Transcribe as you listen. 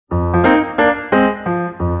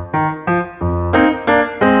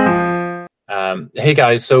Hey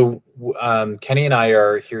guys, so Kenny and I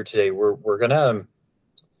are here today. We're gonna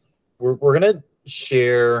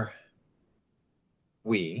share.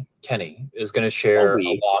 Kenny is gonna Oh, share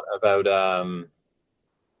a lot about.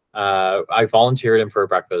 I volunteered him for a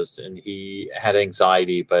breakfast, and he had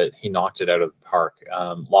anxiety, but he knocked it out of the park.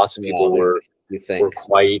 Lots of people were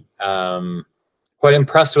quite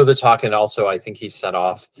impressed with the talk, and also I think he set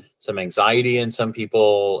off some anxiety in some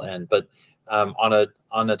people,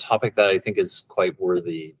 on a topic that I think is quite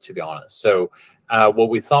worthy, to be honest. So what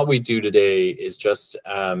we thought we'd do today is just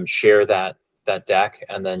share that deck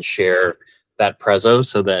and then share that prezzo,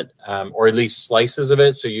 so that or at least slices of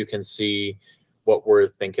it, so you can see what we're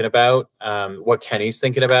thinking about, what Kenny's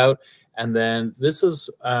thinking about. And then this is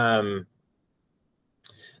going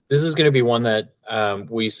to be one that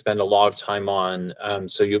we spend a lot of time on.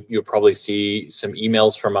 So you'll probably see some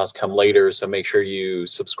emails from us come later. So make sure you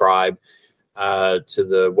subscribe to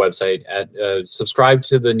the website, subscribe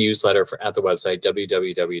to the newsletter at the website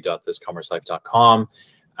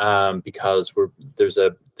www.thiscommercelife.com, because there's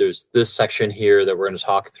this section here that we're going to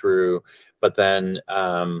talk through, but then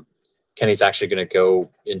Kenny's actually going to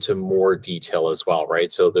go into more detail as well,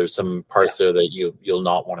 right? So there's some parts there that you'll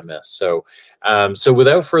not want to miss. So so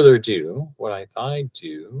without further ado, what I thought I'd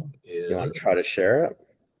do is, you want to try to share it?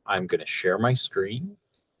 I'm going to share my screen.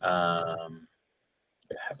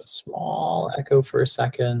 Have a small echo for a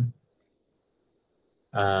second.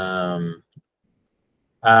 So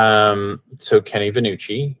Kenny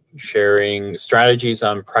Vanucci sharing strategies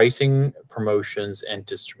on pricing, promotions, and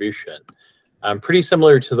distribution. Pretty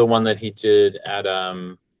similar to the one that he did at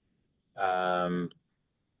at the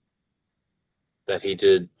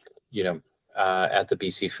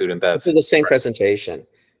BC Food and Bev. This is the same presentation,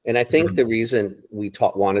 and I think the reason we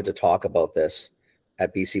wanted to talk about this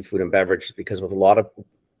at BC Food and Beverage is because with a lot of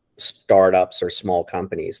startups or small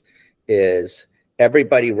companies, is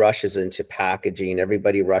everybody rushes into packaging,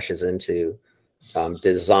 everybody rushes into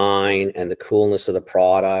design and the coolness of the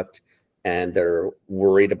product, and they're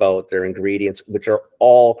worried about their ingredients, which are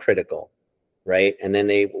all critical, right? And then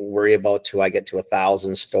they worry about, do I get to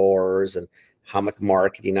 1,000 stores, and how much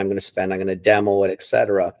marketing I'm going to spend, I'm going to demo it,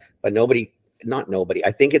 etc. But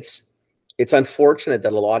I think it's unfortunate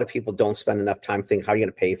that a lot of people don't spend enough time thinking, how are you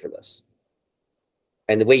going to pay for this?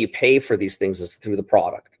 And the way you pay for these things is through the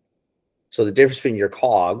product. So the difference between your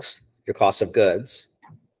COGS, your cost of goods,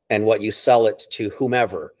 and what you sell it to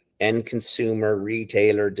whomever, end consumer,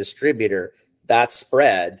 retailer, distributor, that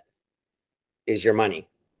spread is your money.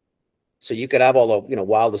 So you could have all the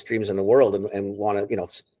wildest dreams in the world and want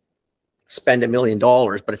to spend $1 million,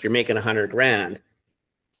 but if you're making 100 grand,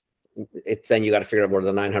 then you got to figure out where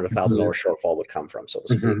the $900,000 shortfall would come from, so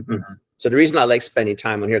to speak. So the reason I like spending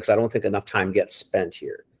time on here, because I don't think enough time gets spent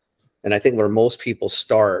here. And I think where most people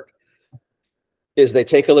start is they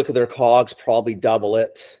take a look at their COGS, probably double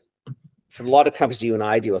it. For a lot of companies you and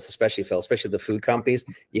I deal with, especially Phil, especially the food companies,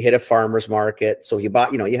 you hit a farmer's market. So you buy,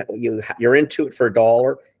 you're into it for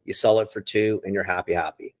 $1, you sell it for $2, and you're happy,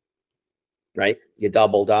 right? You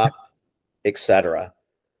doubled up, etc.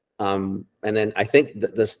 And then I think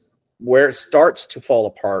that where it starts to fall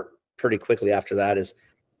apart pretty quickly after that is,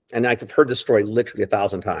 and I've heard this story literally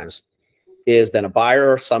 1,000 times, is then a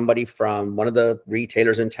buyer or somebody from one of the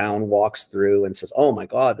retailers in town walks through and says, oh my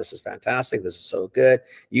God, this is fantastic. This is so good.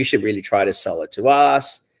 You should really try to sell it to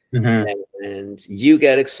us. And you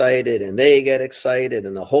get excited and they get excited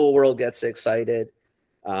and the whole world gets excited.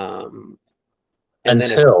 And then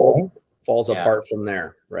it falls apart from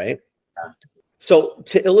there, right? So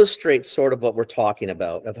to illustrate sort of what we're talking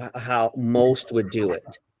about, of how most would do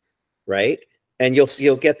it, right? And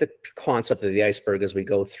you'll get the concept of the iceberg as we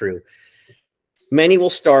go through. Many will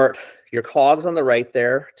start, your COGS on the right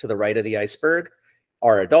there, to the right of the iceberg,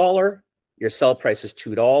 are $1. Your sell price is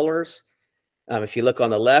 $2. If you look on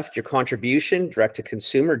the left, your contribution, direct to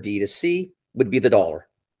consumer, D2C, would be the $1.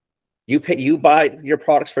 You buy your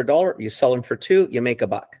products for $1, you sell them for $2, you make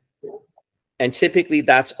 $1. And typically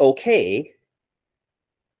that's okay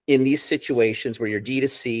in these situations where you're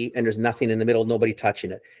D2C and there's nothing in the middle, nobody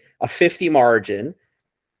touching it. A 50 margin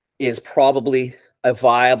is probably a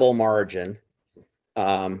viable margin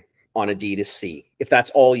on a D2C, if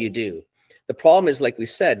that's all you do. The problem is, like we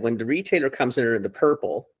said, when the retailer comes in the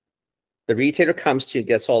purple, the retailer comes to you,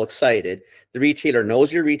 gets all excited. The retailer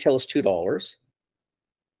knows your retail is $2.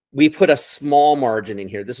 We put a small margin in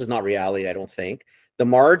here. This is not reality, I don't think. The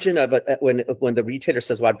margin of it, when the retailer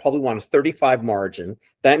says, well, I'd probably want a 35 margin,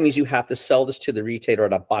 that means you have to sell this to the retailer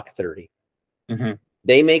at $1.30.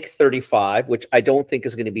 They make 35, which I don't think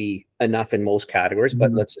is going to be enough in most categories,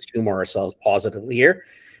 but let's assume ourselves positively here,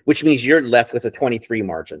 which means you're left with a 23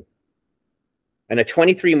 margin. And a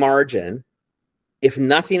 23 margin, if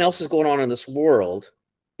nothing else is going on in this world,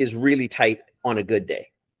 is really tight on a good day.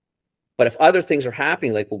 But if other things are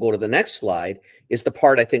happening, like we'll go to the next slide, is the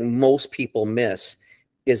part I think most people miss,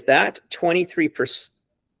 is that 23%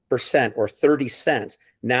 or 30 cents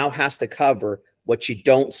now has to cover what you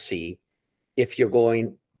don't see if you're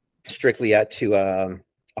going strictly to a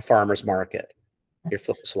farmer's market. Here,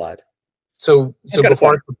 flip the slide. So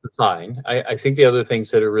before I put the sign, I think the other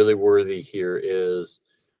things that are really worthy here is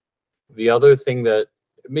the other thing that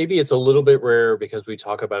maybe it's a little bit rare because we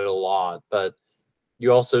talk about it a lot, but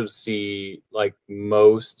you also see like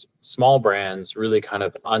most small brands really kind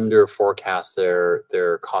of under forecast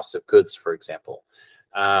their cost of goods, for example.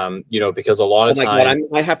 You know, because a lot of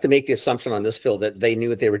times I have to make the assumption on this, Phil, that they knew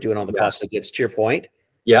what they were doing on the cost of goods. To your point,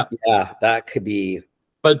 yeah, that could be.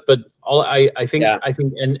 But I think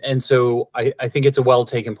and so I think it's a well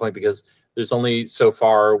taken point, because there's only so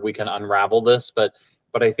far we can unravel this, but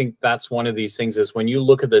I think that's one of these things is when you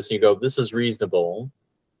look at this and you go, this is reasonable.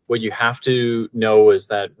 What you have to know is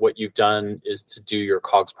that what you've done is to do your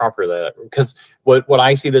COGS properly. Because what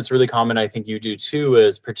I see that's really common, I think you do too,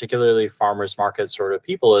 is particularly farmers market sort of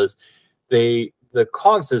people, is the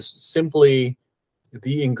COGS is simply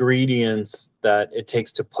the ingredients that it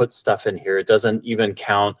takes to put stuff in here. It doesn't even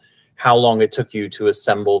count how long it took you to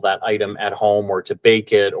assemble that item at home, or to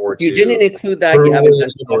bake it, or if you didn't include that, you haven't done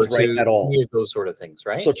COGS right at all. Those sort of things,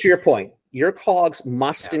 right? So to your point, your COGS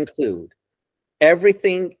must include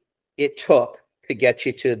everything it took to get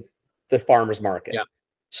you to the farmer's market. Yeah.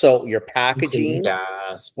 So your packaging,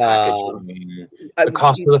 gas, packaging, the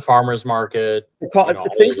cost of the farmer's market,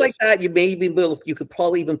 things like that. You could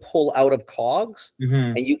probably even pull out of COGS,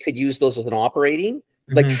 and you could use those as an operating.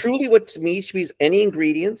 Like truly, what to me is any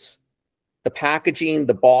ingredients, the packaging,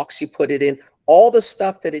 the box you put it in, all the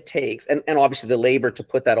stuff that it takes, and obviously the labor to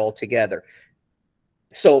put that all together.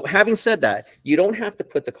 So having said that, you don't have to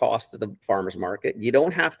put the cost of the farmer's market. You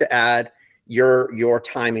don't have to add your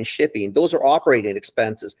time in shipping. Those are operating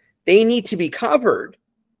expenses. They need to be covered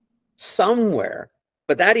somewhere.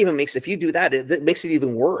 But that even makes, if you do that, it makes it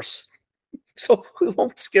even worse. So we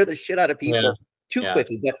won't scare the shit out of people too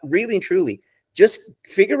quickly. But really and truly, just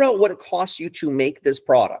figure out what it costs you to make this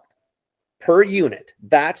product per unit.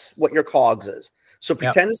 That's what your COGS is. So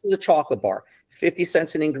pretend this is a chocolate bar. 50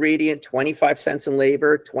 cents an ingredient, 25 cents in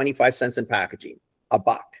labor, 25 cents in packaging,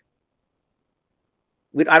 $1.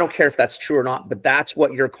 I don't care if that's true or not, but that's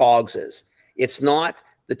what your COGS is. It's not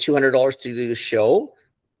the $200 to do the show.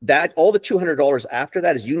 That all the $200 after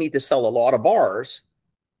that is you need to sell a lot of bars.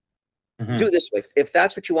 Do it this way. If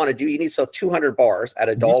that's what you want to do, you need to sell 200 bars at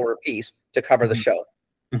 $1 a piece to cover the show.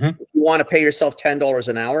 If you want to pay yourself $10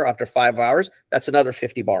 an hour after 5 hours, that's another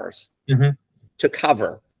 50 bars to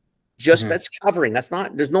cover. Just that's covering. That's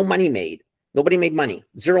not, there's no money made. Nobody made money.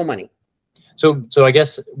 Zero money. So I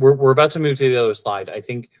guess we're about to move to the other slide. I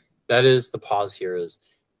think that is the pause here is,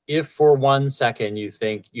 if for 1 second you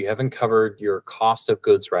think you haven't covered your cost of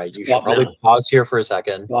goods right, you should probably pause here for a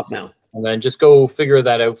second. Stop now. And then just go figure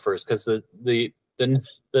that out first, because the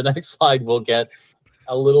next slide will get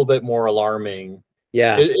a little bit more alarming.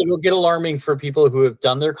 Yeah. It will get alarming for people who have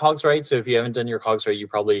done their COGS right. So if you haven't done your COGS right, you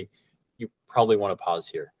probably want to pause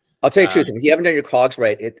here. I'll tell you the truth. If you haven't done your COGS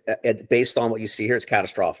right, it based on what you see here, it's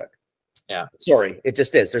catastrophic. Yeah. Sorry, it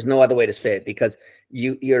just is. There's no other way to say it, because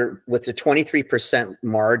you're with the 23%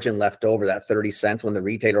 margin left over, that 30 cents when the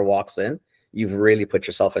retailer walks in, you've really put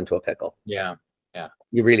yourself into a pickle. Yeah. Yeah.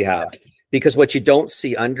 You really have. Because what you don't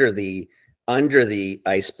see under the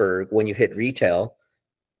iceberg when you hit retail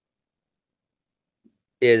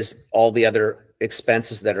is all the other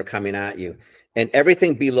expenses that are coming at you. And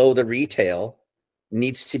everything below the retail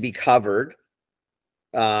needs to be covered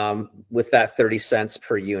with that 30 cents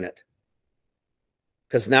per unit.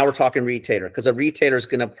 Because now we're talking retailer, because a retailer is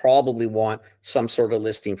going to probably want some sort of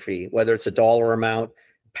listing fee, whether it's a dollar amount,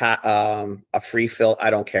 a free fill, I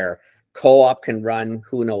don't care. Co-op can run,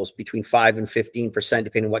 who knows, between 5 and 15%,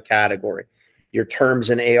 depending on what category. Your terms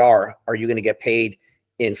in AR, are you going to get paid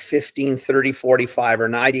in 15, 30, 45, or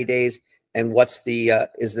 90 days? And what's the,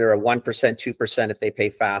 is there a 1%, 2% if they pay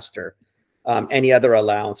faster? Any other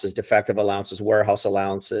allowances, defective allowances, warehouse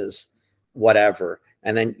allowances, whatever.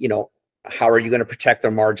 And then, you know, how are you going to protect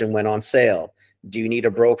their margin when on sale? Do you need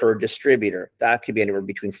a broker or distributor? That could be anywhere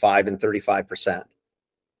between 5 and 35%.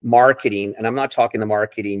 Marketing, and I'm not talking the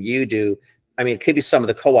marketing you do. I mean, it could be some of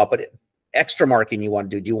the co-op, but extra marketing you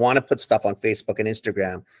want to do. Do you want to put stuff on Facebook and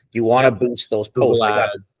Instagram? Do you want to boost those posts? They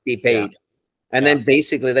got to be paid. And then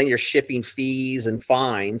basically then you're shipping fees and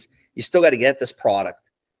fines. You still got to get this product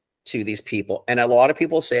to these people. And a lot of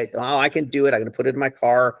people say, oh, I can do it. I'm going to put it in my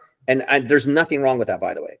car And there's nothing wrong with that,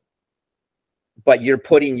 by the way. But you're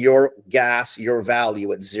putting your gas, your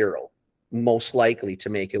value at zero, most likely, to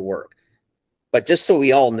make it work. But just so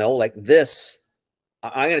we all know, like this,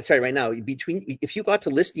 I'm going to tell you right now, if you got to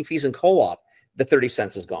listing fees and co-op, the 30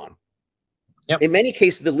 cents is gone. Yep. In many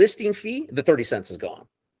cases, the listing fee, the 30 cents is gone.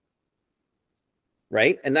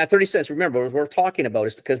 Right? And that 30 cents, remember, what we're talking about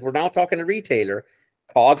is because we're now talking to retailer,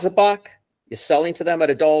 COGS $1, you're selling to them at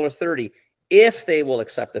 $1.30 if they will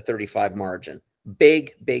accept the 35 margin.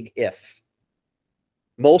 Big if.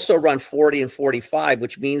 Most will run 40 and 45,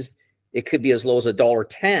 which means it could be as low as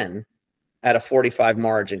 $1.10 at a 45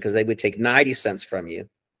 margin, because they would take 90 cents from you,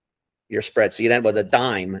 your spread. So you'd end with a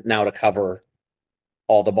dime now to cover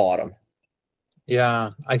all the bottom.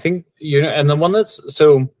 Yeah, I think, and the one that's,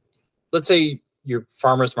 so let's say your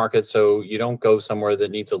farmer's market, so you don't go somewhere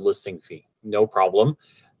that needs a listing fee, no problem.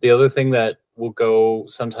 The other thing that will go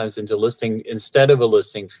sometimes into listing instead of a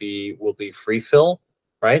listing fee will be free fill,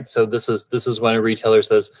 right? So this is when a retailer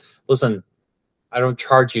says, listen, I don't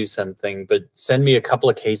charge you something, but send me a couple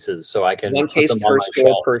of cases so I can one put case them per on my store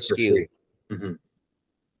shelf per for SKU. free. Mm-hmm.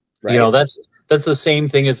 Right? That's the same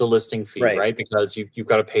thing as a listing fee, right? Because you've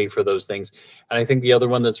got to pay for those things. And I think the other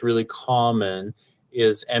one that's really common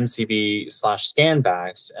is MCB/scan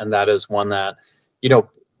backs, and that is one that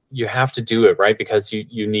you have to do it, right? Because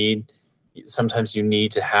sometimes you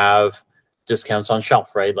need to have discounts on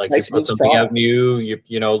shelf, right? Like nice, you put something out new,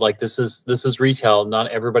 like this is retail. Not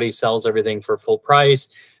everybody sells everything for full price.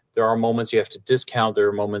 There are moments you have to discount. There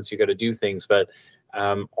are moments you got to do things, but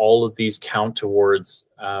all of these count towards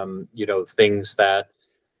things that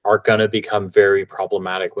are going to become very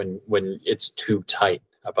problematic when it's too tight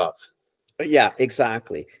above. Yeah,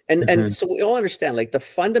 exactly. And so we all understand, like, the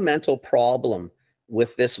fundamental problem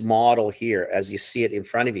with this model here, as you see it in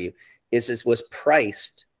front of you, is it was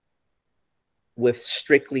priced with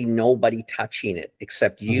strictly nobody touching it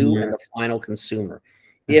except you and the final consumer.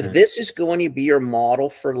 If this is going to be your model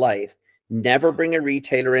for life, never bring a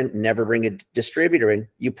retailer in, never bring a distributor in,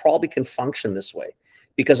 you probably can function this way,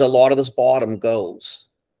 because a lot of this bottom goes.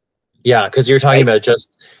 Yeah, because you're talking about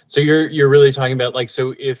you're really talking about, like,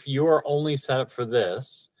 so if you are only set up for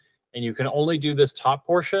this and you can only do this top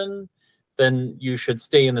portion, then you should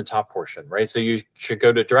stay in the top portion, right? So you should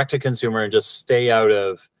go to direct to consumer and just stay out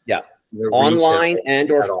of online and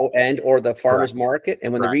or the farmer's market.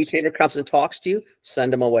 And when the retailer comes and talks to you,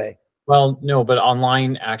 send them away. Well, no, but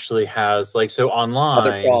online actually has, like, so online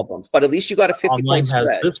other problems, but at least you got a 50-point spread.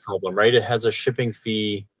 Has this problem, right? It has a shipping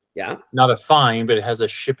fee. Yeah. Not a fine, but it has a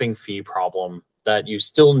shipping fee problem that you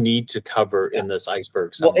still need to cover in this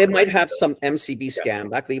iceberg somewhere. Well, it might have some MCB scam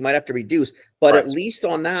back that you might have to reduce, but at least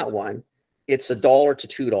on that one, it's $1 to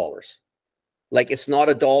 $2. Like, it's not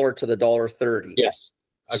 $1 to the $1.30. Yes.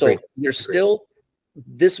 So you're still,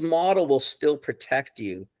 this model will still protect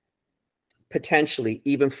you potentially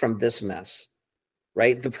even from this mess,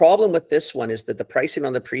 right? The problem with this one is that the pricing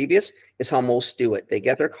on the previous is how most do it. They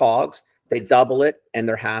get their COGS, they double it, and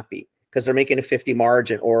they're happy because they're making a 50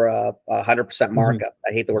 margin or a 100% markup.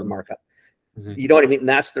 I hate the word markup. You know what I mean? And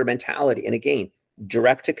that's their mentality. And again,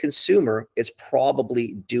 direct to consumer is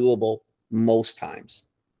probably doable most times.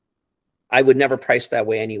 I would never price that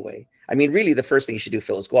way anyway. I mean, really, the first thing you should do,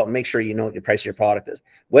 Phil, is go out and make sure you know what the price of your product is.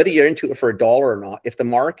 Whether you're into it for $1 or not, if the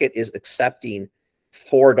market is accepting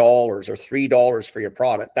 $4 or $3 for your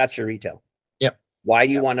product, that's your retail. Yep. Why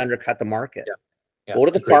do you want to undercut the market? Yeah. Go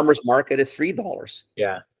to the farmer's market at $3.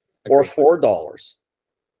 Yeah. Or $4.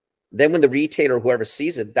 Then when the retailer, whoever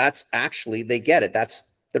sees it, that's actually, they get it. That's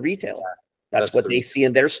the retail. That's what they see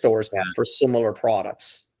in their stores for similar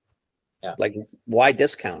products. Yeah. Like, why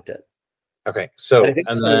discount it? Okay. So, I think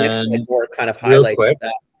the next slide more kind of highlight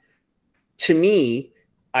that. To me,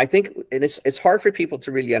 I think, and it's hard for people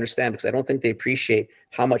to really understand because I don't think they appreciate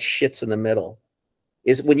how much shit's in the middle,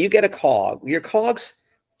 is when you get a COG, your COGS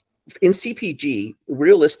in CPG,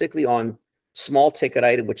 realistically on small ticket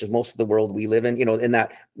item, which is most of the world we live in, in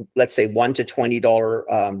that, let's say $1 to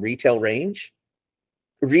 $20 retail range,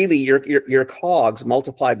 really your COGS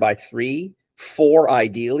multiplied by 3, 4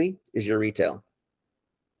 ideally is your retail.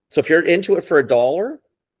 So if you're into it for $1,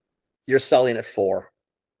 you're selling at 4.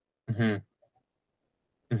 Right?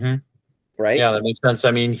 Yeah, that makes sense.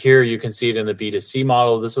 I mean, here you can see it in the B2C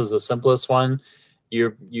model. This is the simplest one.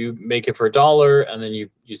 You make it for $1 and then you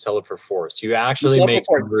sell it for 4. So you actually make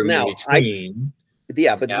some room in between. But be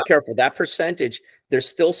careful. That percentage, there's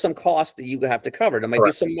still some cost that you have to cover. There might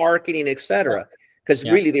be some marketing, etc. Because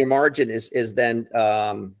really their margin is then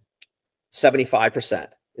 75%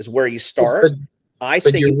 is where you start. I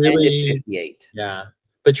say you end at 58. Yeah.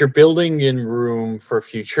 but you're building in room for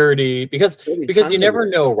futurity because you never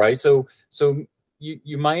know, right? So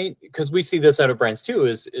you might, because we see this out of brands too,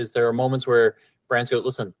 is there are moments where brands go,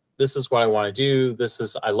 listen, this is what I want to do.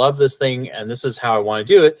 I love this thing, and this is how I want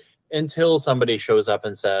to do it, until somebody shows up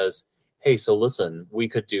and says, hey, so listen, we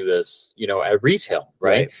could do this, at retail,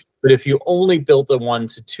 right? But if you only built the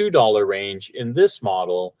 $1 to $2 range in this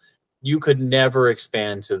model, you could never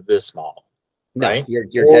expand to this model, right? You're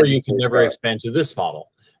or you can never expand to this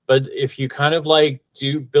model. But if you kind of like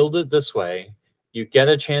build it this way, you get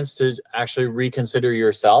a chance to actually reconsider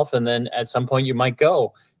yourself. And then at some point you might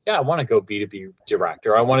go, yeah, I want to go B2B direct,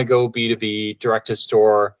 or I want to go B2B direct to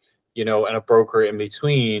store, and a broker in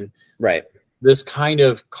between. Right. This kind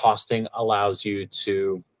of costing allows you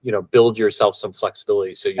to, build yourself some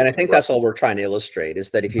flexibility. And I think that's all we're trying to illustrate, is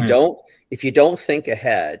that if you don't think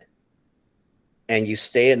ahead and you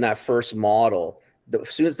stay in that first model, as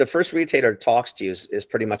soon as the first retailer talks to you is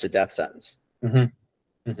pretty much a death sentence.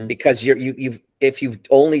 Because if you've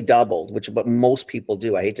only doubled, which what most people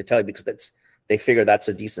do, I hate to tell you, because they figure that's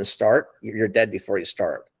a decent start, you're dead before you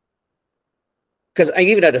start. Because I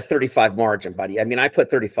even at a 35 margin, buddy. I mean, I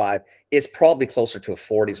put 35. It's probably closer to a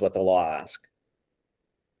 40 is what the law asks.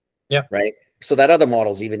 Yeah. Right. So that other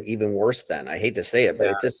model is even worse than, I hate to say it, but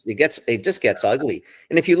it just gets ugly.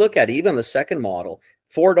 And if you look at it, even the second model,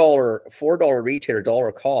 $4 retailer,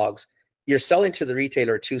 dollar COGS, you're selling to the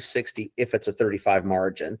retailer at $260 if it's a 35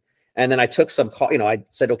 margin. And then I took some, I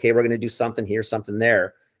said, okay, we're going to do something here, something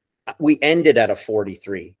there. We ended at a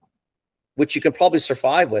 43, which you can probably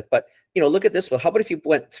survive with. But, look at this one. How about if you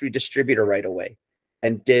went through distributor right away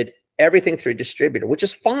and did everything through distributor, which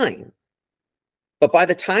is fine. But by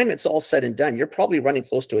the time it's all said and done, you're probably running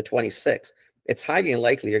close to a 26. It's highly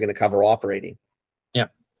unlikely you're going to cover operating. Yeah.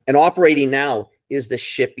 And operating now is the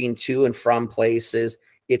shipping to and from places.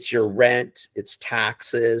 It's your rent, it's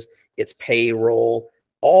taxes, it's payroll,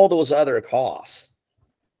 all those other costs.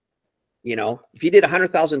 If you did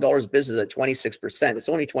 $100,000 business at 26%, it's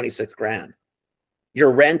only 26 grand.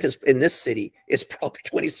 Your rent is in this city is probably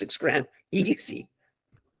 26 grand easy.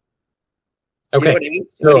 Okay. You know what I mean?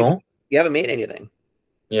 So you haven't made anything.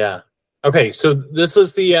 Yeah. Okay. So this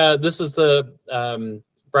is the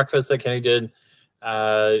breakfast that Kenny did.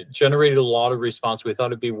 Generated a lot of response. We thought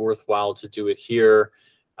it'd be worthwhile to do it here.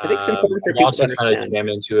 I think it's important for people to understand. Kind of jam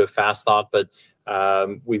into a fast thought, but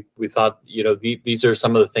we thought, these are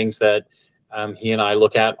some of the things that he and I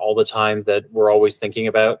look at all the time that we're always thinking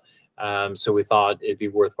about. So we thought it'd be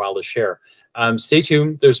worthwhile to share. Stay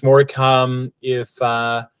tuned. There's more to come if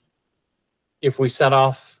we set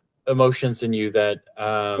off emotions in you that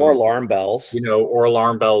or alarm bells, or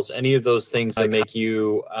alarm bells, any of those things that make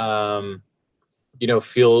you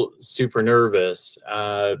feel super nervous,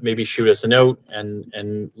 maybe shoot us a note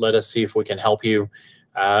and let us see if we can help you.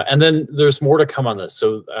 And then there's more to come on this.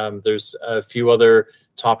 So there's a few other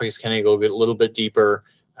topics. Kenny will get a little bit deeper.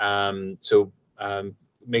 So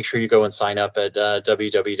make sure you go and sign up at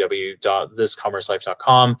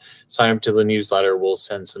www.thiscommercelife.com. Sign up to the newsletter. We'll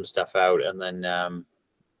send some stuff out and then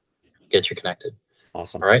get you connected.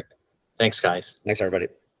 Awesome. All right. Thanks, guys. Thanks, everybody.